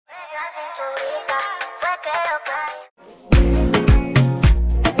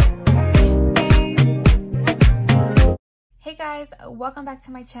Hey guys, welcome back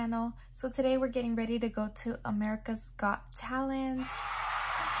to my channel. So today we're getting ready to go to America's Got Talent.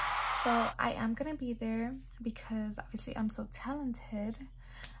 So I am gonna be there because obviously I'm so talented.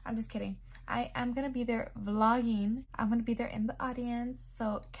 I'm just kidding. I am gonna be there vlogging. I'm gonna be there in the audience,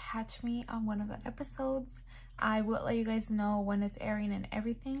 so catch me on one of the episodes. I will let you guys know when it's airing and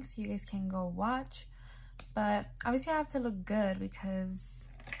everything so you guys can go watch. But obviously I have to look good because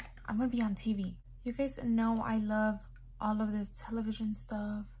I'm gonna be on TV. You guys know I love all of this television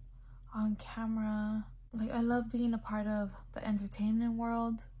stuff on camera. Like, I love being a part of the entertainment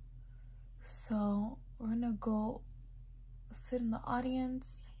world. So we're gonna go sit in the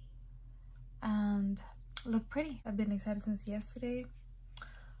audience and look pretty. I've been excited since yesterday.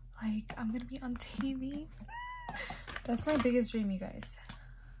 Like, I'm gonna be on TV. That's my biggest dream, you guys.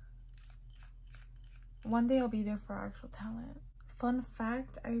 One day I'll be there for actual talent. Fun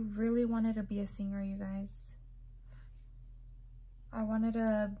fact, I really wanted to be a singer, you guys. I wanted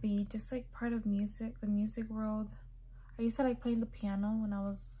to be just like part of music, the music world. I used to like playing the piano when I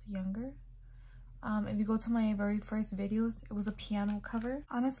was younger. If you go to my very first videos, it was a piano cover.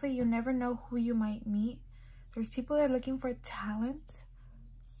 Honestly, you never know who you might meet. There's people that are looking for talent.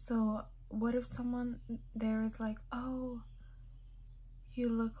 So what if someone there is like, oh, you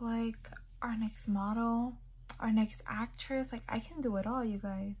look like our next model, our next actress. Like, I can do it all, you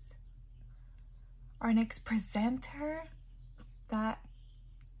guys. Our next presenter.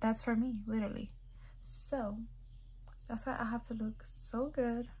 That's for me, literally. So that's why I have to look so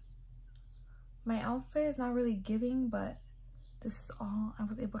good. My outfit is not really giving, but this is all I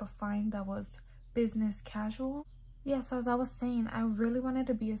was able to find that was business casual. Yeah, so as I was saying, I really wanted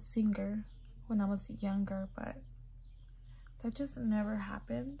to be a singer when I was younger, but that just never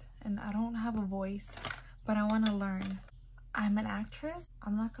happened. And I don't have a voice, but I want to learn. I'm an actress.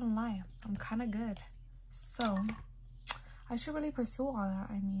 I'm not gonna lie, I'm kind of good. So I should really pursue all that.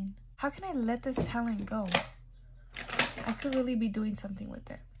 I mean, how can I let this talent go? I could really be doing something with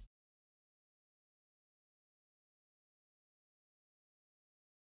it.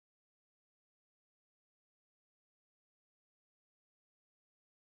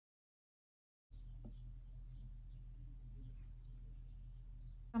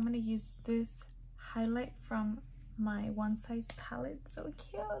 I'm gonna use this highlight from my One Size palette. So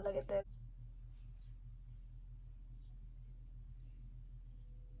cute, look at this.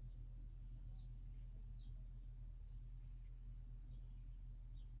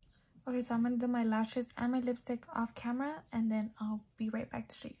 Okay, so I'm gonna do my lashes and my lipstick off camera, and then I'll be right back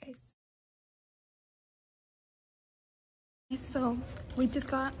to show you guys. So we just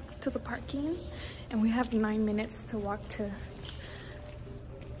got to the parking and we have 9 minutes to walk to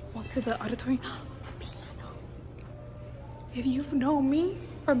the auditorium. Piano. If you know me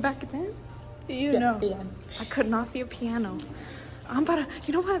from back then, you know I could not see a piano. I'm about to,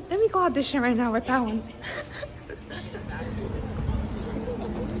 you know what? Let me go audition right now with that one.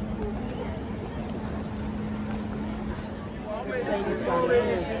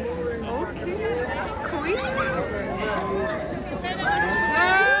 Okay,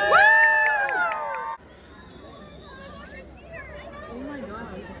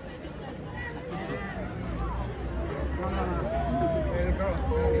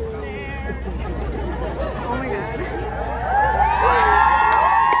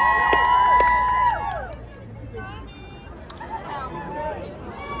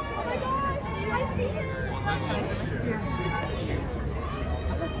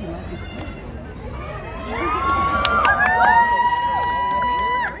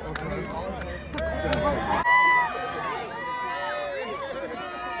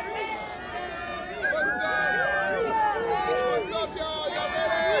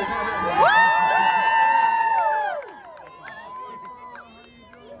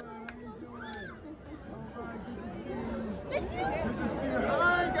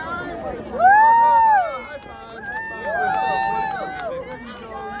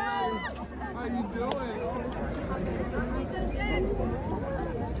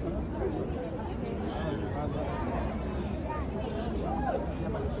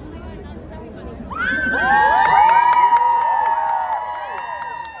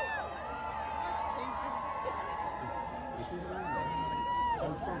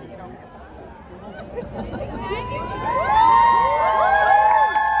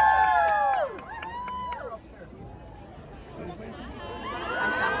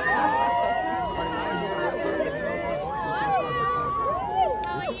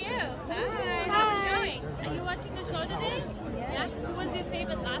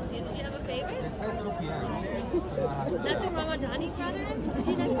 Not the Ramadani brothers? Did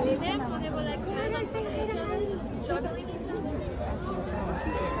you not see them when they were like kind of like each other, juggling each other?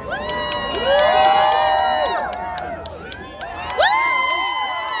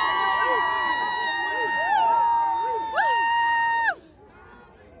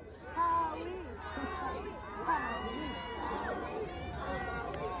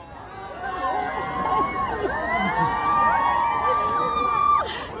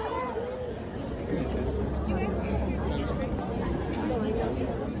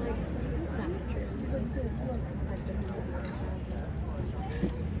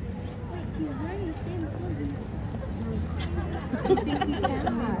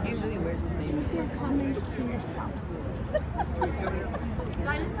 Usually wears the same. Your comments to yourself.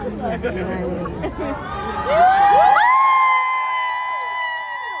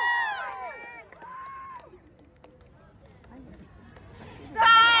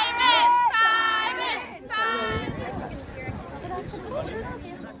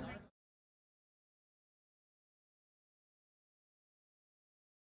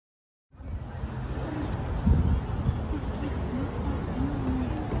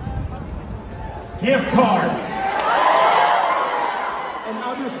 Gift cards and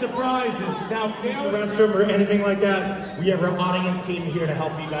other surprises. Now, if you use the restroom or anything like that, we have our audience team here to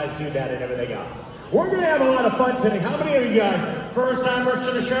help you guys do that and everything else. We're going to have a lot of fun today. How many of you guys first timers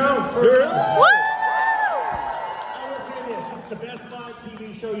to the show? First time. I will say this: it's the best live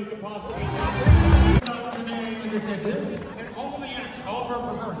TV show you could possibly do. Today, like I said, and all the acts, all of our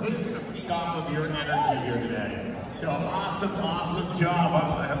performers, they're going to feed off of your energy here today. So awesome job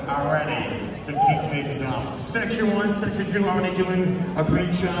already to kick things off. Section 1, Section 2 already doing a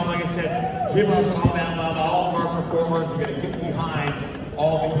great job. Like I said, give us all that love. All of our performers are going to get behind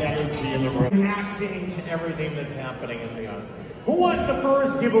all the energy in the room. Reacting to everything that's happening in the house. Who wants the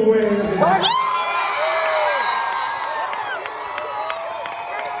first giveaway of the night?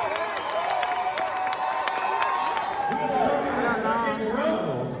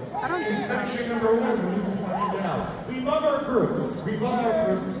 Section number 1. We love our groups. We love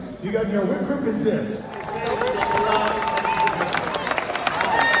our groups. You guys know, what group is this?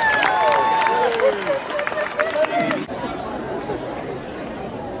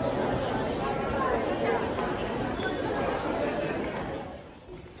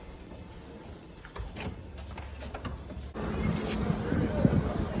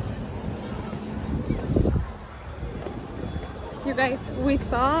 You guys, we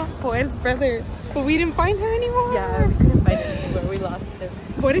saw Joel's brother, but we didn't find him anymore. Yeah, we couldn't find him anywhere. We lost him.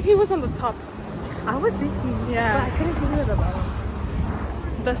 What if he was on the top? I was thinking, Yeah. but I couldn't see him at the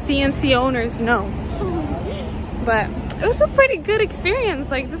bottom. The CNC owners know. But it was a pretty good experience.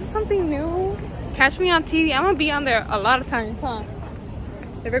 Like, this is something new. Catch me on TV. I'm gonna be on there a lot of times, huh?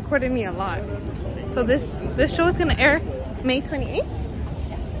 They recorded me a lot. So this show is gonna air May 28th.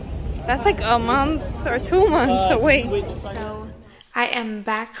 That's like a month or 2 months away. So I am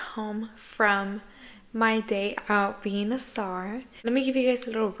back home from my day out being a star. Let me give you guys a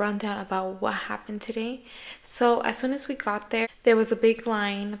little rundown about what happened today. So as soon as we got there, there was a big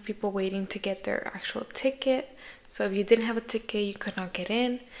line of people waiting to get their actual ticket. So if you didn't have a ticket, you could not get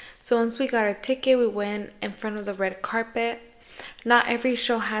in. So once we got our ticket, we went in front of the red carpet. Not every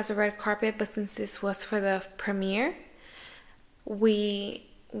show has a red carpet, but since this was for the premiere, we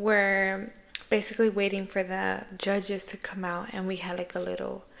were basically waiting for the judges to come out, and we had like a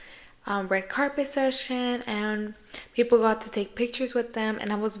little red carpet session, and people got to take pictures with them,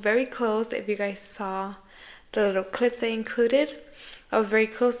 and I was very close. If you guys saw the little clips I included, I was very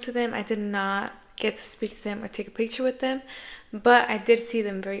close to them. I did not get to speak to them or take a picture with them, but I did see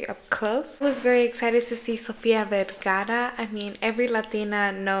them very up close. I was very excited to see Sofia Vergara. I mean, every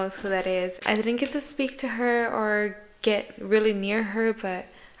Latina knows who that is. I didn't get to speak to her or get really near her, but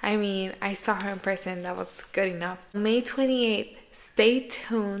I mean, I saw her in person. That was good enough. May 28th, stay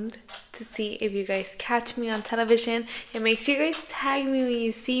tuned to see if you guys catch me on television, and make sure you guys tag me when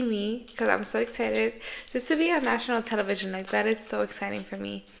you see me, because I'm so excited just to be on national television. Like, that is so exciting for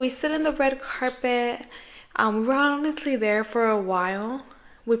me. We stood in the red carpet. We were honestly there for a while.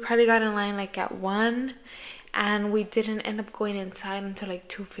 We probably got in line like at 1, and we didn't end up going inside until like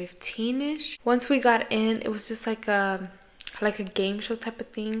 2:15ish. Once we got in, it was just like a game show type of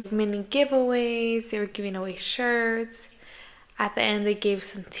thing. Mini giveaways. They were giving away shirts. At the end, they gave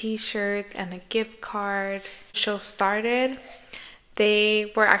some t-shirts and a gift card. The show started.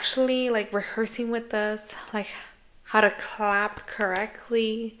 They were actually like rehearsing with us, like how to clap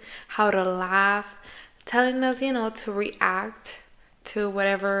correctly, how to laugh, telling us, you know, to react to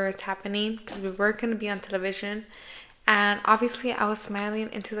whatever is happening, because we were going to be on television. And obviously I was smiling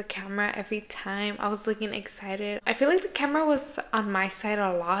into the camera every time. I was looking excited. I feel like the camera was on my side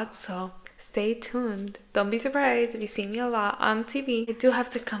a lot, so stay tuned. Don't be surprised if you see me a lot on TV. I do have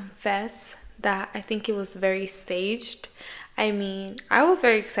to confess that I think it was very staged. I mean, I was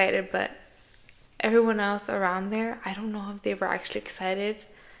very excited, but everyone else around there, I don't know if they were actually excited,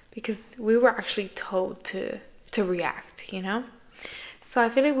 because we were actually told to react, you know? So I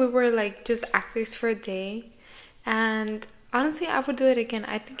feel like we were like just actors for a day. And honestly, I would do it again.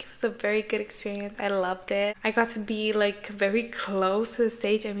 I think it was a very good experience. I loved it. I got to be like very close to the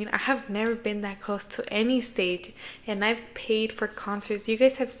stage. I mean, I have never been that close to any stage, and I've paid for concerts. You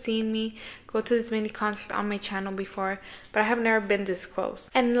guys have seen me go to this many concerts on my channel before, but I have never been this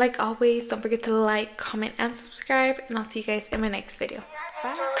close. And like always, don't forget to like, comment, and subscribe, and I'll see you guys in my next video.